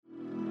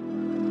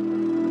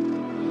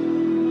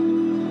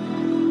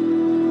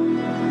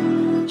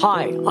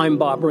Hi, I'm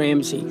Bob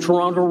Ramsay,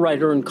 Toronto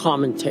writer and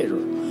commentator.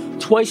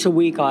 Twice a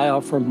week, I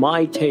offer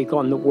my take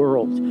on the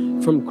world,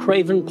 from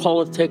craven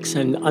politics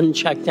and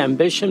unchecked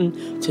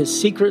ambition to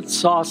secret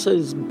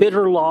sauces,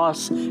 bitter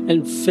loss,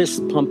 and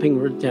fist-pumping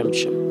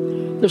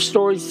redemption. They're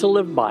stories to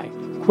live by,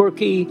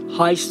 quirky,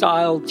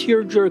 high-style,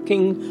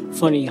 tear-jerking,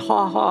 funny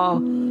ha-ha,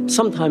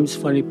 sometimes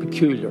funny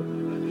peculiar.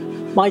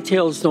 My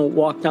tales don't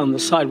walk down the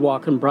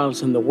sidewalk and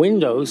browse in the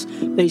windows.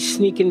 They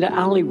sneak into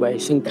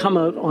alleyways and come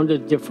out onto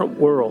different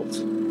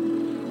worlds.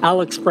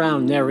 Alex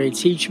Brown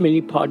narrates each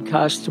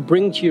mini-podcast to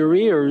bring to your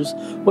ears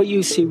what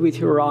you see with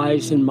your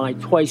eyes in my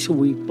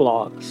twice-a-week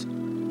blogs.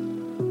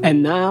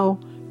 And now,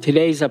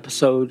 today's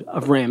episode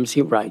of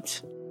Ramsay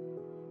Writes.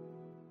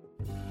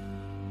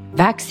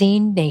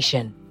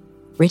 Vaccination,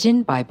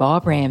 written by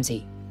Bob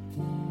Ramsay.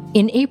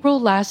 In April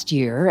last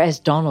year, as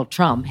Donald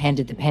Trump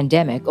handed the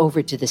pandemic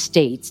over to the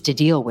states to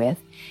deal with,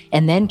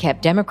 and then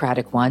kept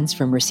Democratic ones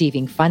from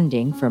receiving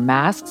funding for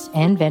masks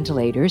and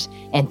ventilators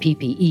and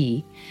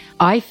PPE,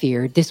 I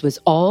feared this was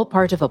all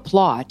part of a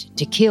plot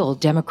to kill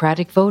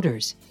Democratic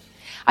voters.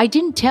 I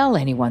didn't tell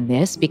anyone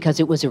this because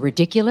it was a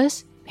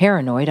ridiculous,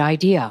 paranoid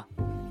idea.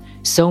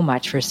 So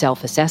much for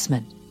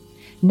self-assessment.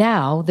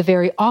 Now, the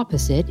very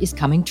opposite is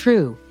coming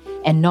true,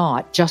 and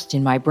not just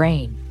in my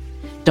brain.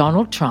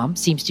 Donald Trump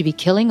seems to be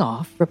killing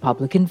off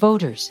Republican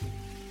voters.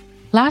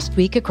 Last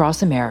week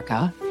across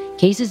America,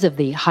 cases of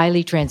the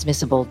highly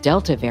transmissible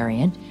Delta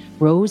variant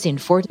rose in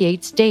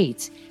 48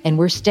 states and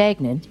were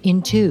stagnant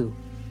in 2.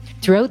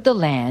 Throughout the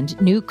land,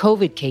 new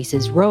COVID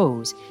cases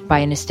rose by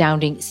an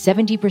astounding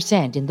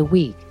 70% in the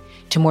week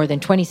to more than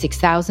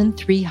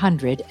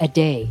 26,300 a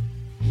day.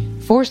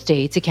 4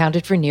 states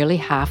accounted for nearly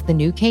half the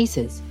new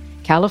cases: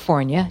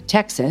 California,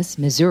 Texas,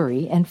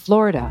 Missouri, and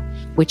Florida,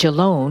 which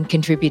alone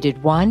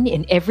contributed 1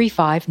 in every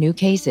 5 new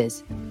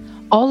cases.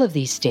 All of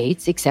these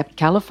states, except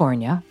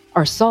California,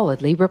 are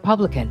solidly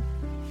Republican.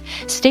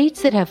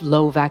 States that have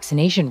low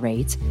vaccination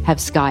rates have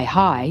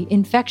sky-high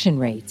infection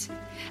rates.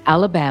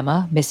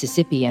 Alabama,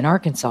 Mississippi, and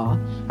Arkansas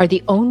are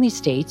the only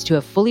states to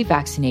have fully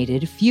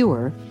vaccinated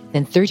fewer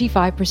than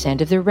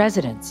 35% of their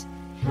residents.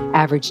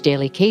 Average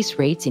daily case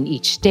rates in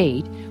each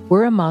state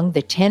were among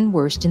the 10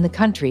 worst in the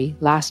country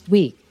last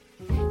week.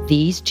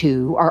 These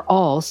 2 are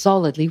all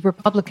solidly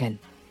Republican.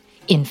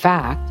 In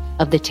fact,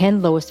 of the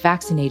 10 lowest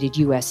vaccinated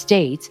U.S.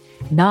 states,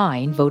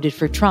 9 voted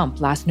for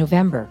Trump last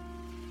November.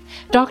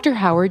 Dr.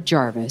 Howard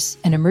Jarvis,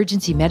 an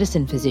emergency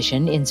medicine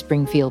physician in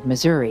Springfield,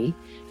 Missouri,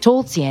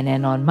 told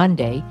CNN on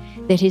Monday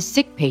that his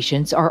sick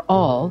patients are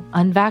all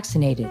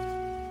unvaccinated.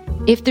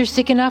 If they're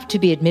sick enough to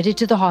be admitted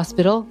to the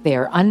hospital, they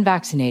are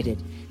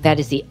unvaccinated. That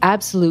is the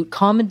absolute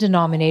common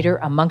denominator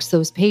amongst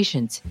those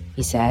patients,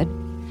 he said.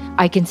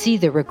 I can see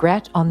the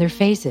regret on their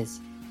faces.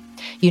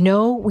 You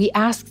know, we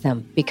ask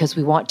them because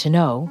we want to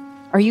know,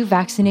 are you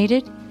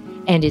vaccinated?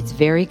 And it's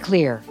very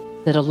clear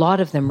that a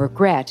lot of them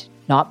regret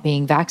not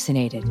being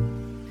vaccinated.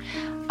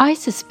 I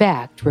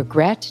suspect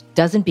regret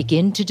doesn't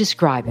begin to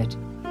describe it.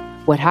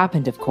 What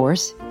happened, of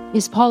course,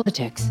 is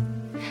politics.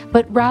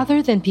 But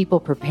rather than people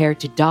prepared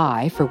to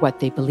die for what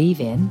they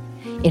believe in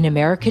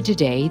America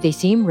today, they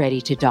seem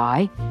ready to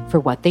die for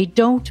what they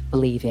don't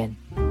believe in.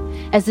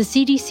 As the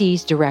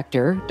CDC's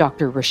director,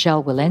 Dr.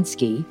 Rochelle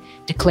Walensky,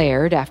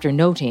 declared after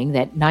noting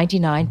that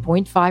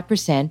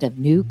 99.5% of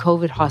new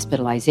COVID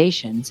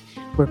hospitalizations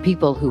were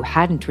people who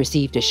hadn't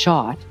received a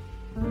shot,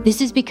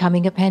 this is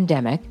becoming a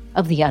pandemic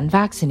of the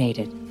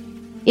unvaccinated.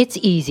 It's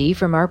easy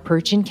from our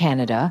perch in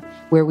Canada,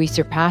 where we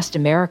surpassed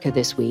America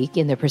this week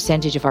in the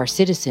percentage of our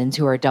citizens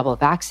who are double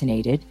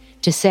vaccinated,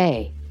 to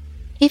say,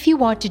 if you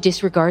want to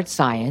disregard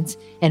science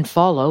and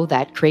follow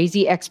that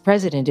crazy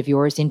ex-president of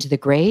yours into the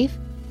grave,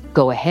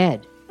 go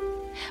ahead.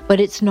 But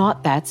it's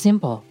not that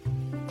simple.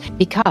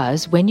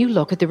 Because when you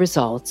look at the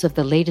results of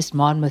the latest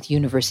Monmouth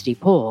University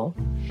poll,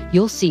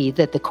 you'll see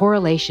that the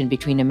correlation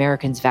between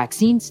Americans'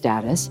 vaccine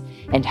status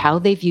and how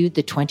they viewed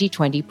the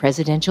 2020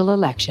 presidential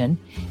election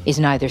is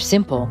neither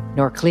simple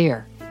nor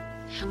clear.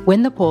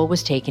 When the poll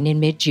was taken in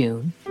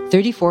mid-June,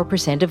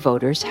 34% of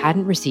voters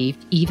hadn't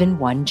received even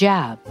 1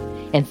 jab,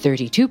 and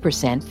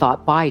 32%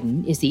 thought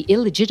Biden is the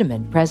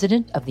illegitimate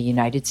president of the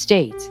United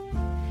States.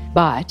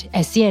 But,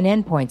 as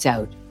CNN points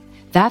out,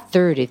 that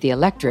third of the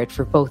electorate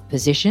for both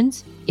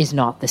positions is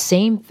not the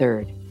same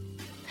third.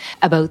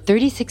 About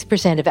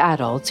 36% of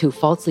adults who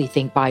falsely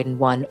think Biden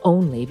won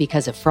only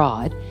because of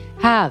fraud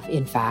have,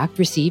 in fact,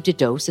 received a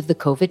dose of the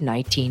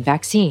COVID-19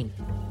 vaccine.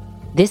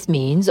 This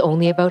means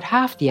only about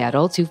half the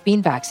adults who've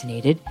been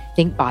vaccinated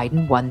think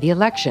Biden won the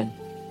election.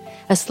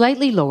 A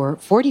slightly lower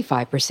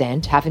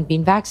 45% haven't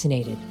been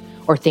vaccinated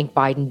or think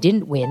Biden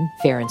didn't win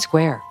fair and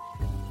square.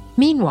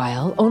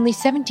 Meanwhile, only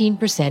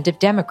 17% of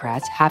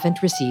Democrats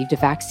haven't received a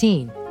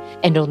vaccine,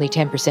 and only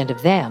 10%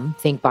 of them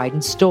think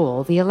Biden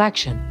stole the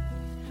election.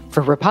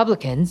 For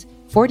Republicans,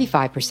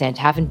 45%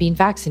 haven't been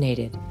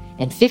vaccinated,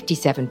 and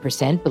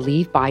 57%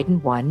 believe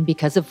Biden won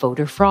because of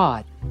voter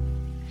fraud.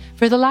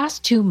 For the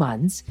last 2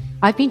 months,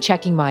 I've been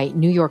checking my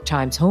New York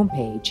Times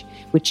homepage,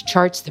 which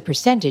charts the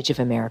percentage of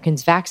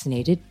Americans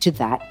vaccinated to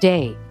that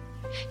day.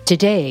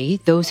 Today,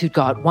 those who'd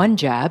got one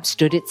jab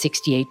stood at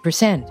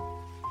 68%.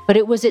 But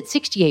it was at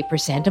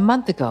 68% a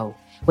month ago,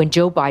 when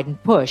Joe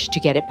Biden pushed to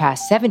get it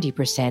past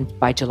 70%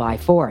 by July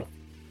 4th.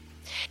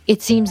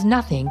 It seems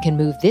nothing can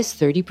move this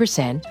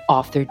 30%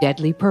 off their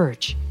deadly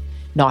perch.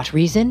 Not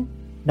reason,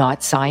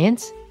 not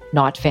science,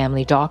 not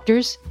family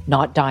doctors,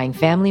 not dying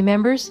family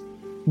members,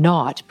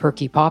 not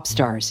perky pop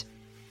stars.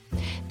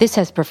 This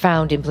has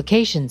profound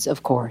implications,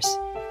 of course.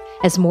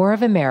 As more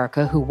of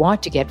America who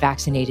want to get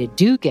vaccinated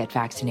do get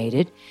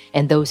vaccinated,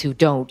 and those who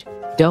don't,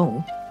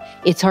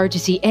 it's hard to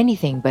see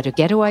anything but a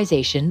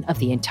ghettoization of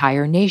the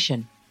entire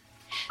nation.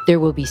 There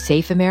will be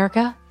safe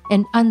America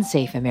and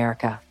unsafe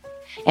America.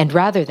 And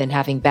rather than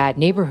having bad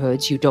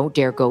neighborhoods you don't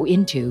dare go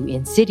into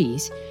in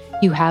cities,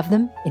 you have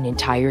them in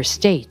entire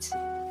states.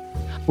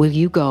 Will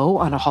you go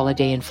on a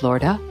holiday in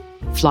Florida?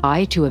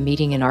 Fly to a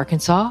meeting in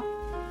Arkansas?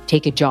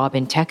 Take a job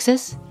in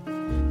Texas?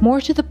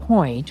 More to the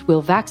point,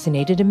 will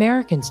vaccinated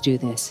Americans do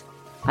this?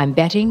 I'm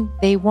betting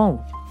they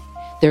won't.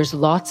 There's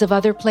lots of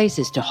other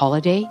places to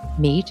holiday,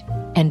 meet,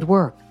 and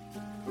work.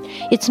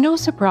 It's no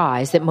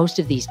surprise that most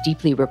of these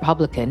deeply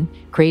Republican,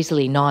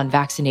 crazily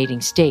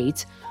non-vaccinating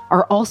states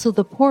are also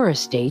the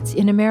poorest states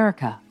in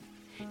America.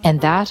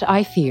 And that,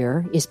 I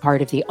fear, is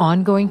part of the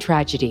ongoing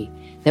tragedy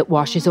that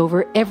washes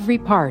over every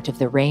part of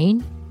the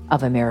reign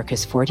of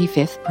America's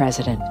 45th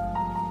president.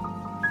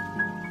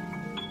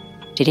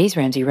 Today's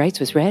Ramsay Writes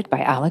was read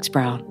by Alex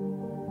Brown.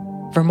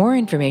 For more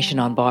information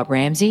on Bob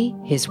Ramsay,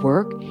 his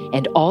work,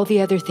 and all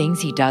the other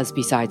things he does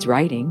besides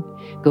writing,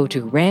 go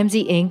to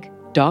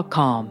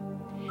RamsayInc.com.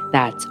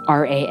 That's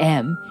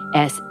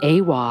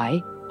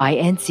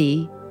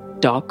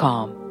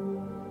RamsayInc.com.